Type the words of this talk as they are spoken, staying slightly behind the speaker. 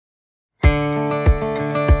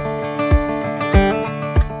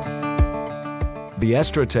The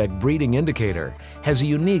Estrotec breeding indicator has a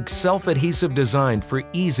unique self-adhesive design for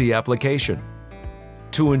easy application.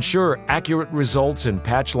 To ensure accurate results and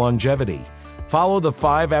patch longevity, follow the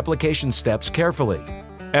 5 application steps carefully.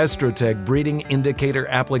 Estrotec breeding indicator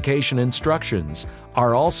application instructions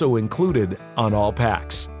are also included on all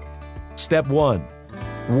packs. Step 1.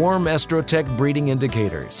 Warm Estrotec breeding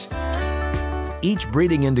indicators. Each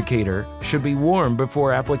breeding indicator should be warmed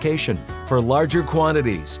before application. For larger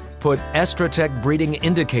quantities, put Estrotec breeding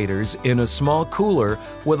indicators in a small cooler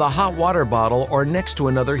with a hot water bottle or next to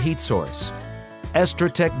another heat source.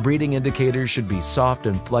 Estrotec breeding indicators should be soft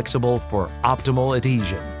and flexible for optimal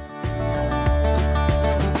adhesion.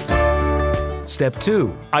 Step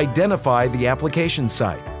 2. Identify the application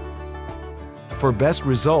site. For best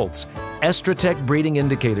results, Estrotec breeding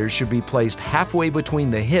indicators should be placed halfway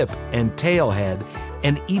between the hip and tail head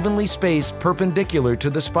and evenly spaced perpendicular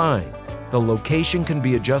to the spine. The location can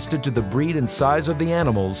be adjusted to the breed and size of the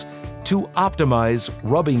animals to optimize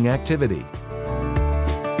rubbing activity.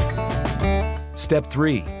 Step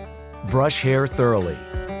 3. Brush hair thoroughly.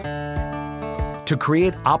 To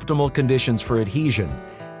create optimal conditions for adhesion,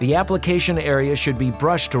 the application area should be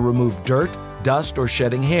brushed to remove dirt, dust, or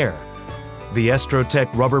shedding hair. The Estrotec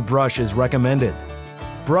rubber brush is recommended.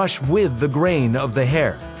 Brush with the grain of the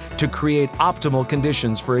hair to create optimal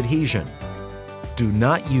conditions for adhesion. Do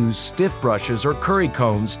not use stiff brushes or curry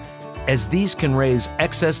combs, as these can raise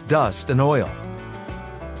excess dust and oil.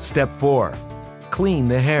 Step 4. Clean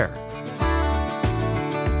the hair.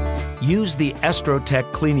 Use the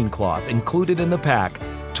Estrotec cleaning cloth included in the pack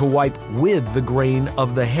to wipe with the grain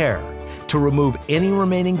of the hair to remove any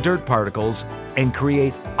remaining dirt particles and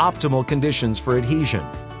create optimal conditions for adhesion.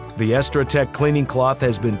 The Estrotec cleaning cloth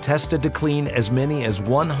has been tested to clean as many as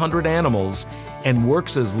 100 animals and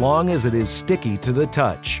works as long as it is sticky to the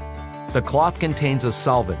touch. The cloth contains a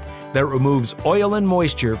solvent that removes oil and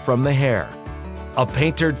moisture from the hair. A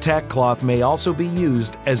painter's tack cloth may also be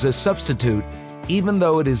used as a substitute, even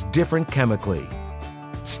though it is different chemically.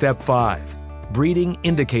 Step 5. Breeding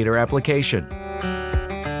indicator application.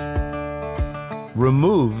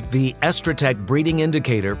 Remove the Estrotec breeding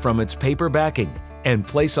indicator from its paper backing and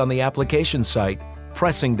place on the application site,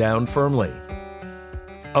 pressing down firmly.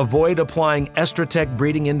 Avoid applying Estrotec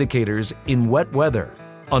breeding indicators in wet weather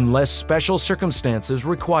unless special circumstances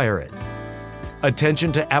require it.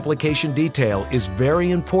 Attention to application detail is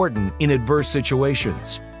very important in adverse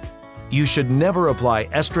situations. You should never apply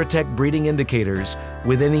Estrotec breeding indicators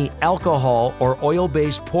with any alcohol or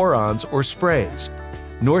oil-based pour-ons or sprays,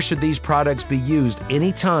 nor should these products be used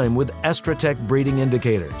any time with Estrotec breeding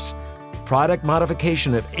indicators. Product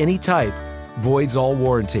modification of any type voids all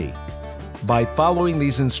warranty. By following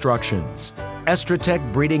these instructions,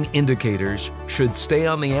 Estrotec breeding indicators should stay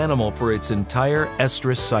on the animal for its entire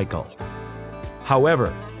estrus cycle.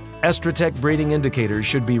 However, Estrotec breeding indicators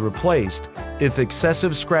should be replaced if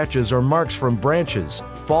excessive scratches or marks from branches,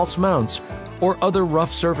 false mounts, or other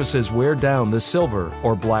rough surfaces wear down the silver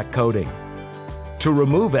or black coating. To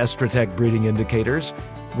remove Estrotec breeding indicators,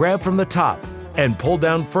 grab from the top and pull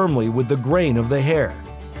down firmly with the grain of the hair.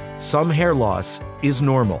 Some hair loss is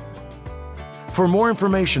normal. For more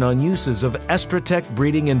information on uses of Estrotec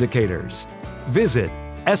breeding indicators, visit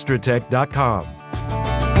estrotec.com.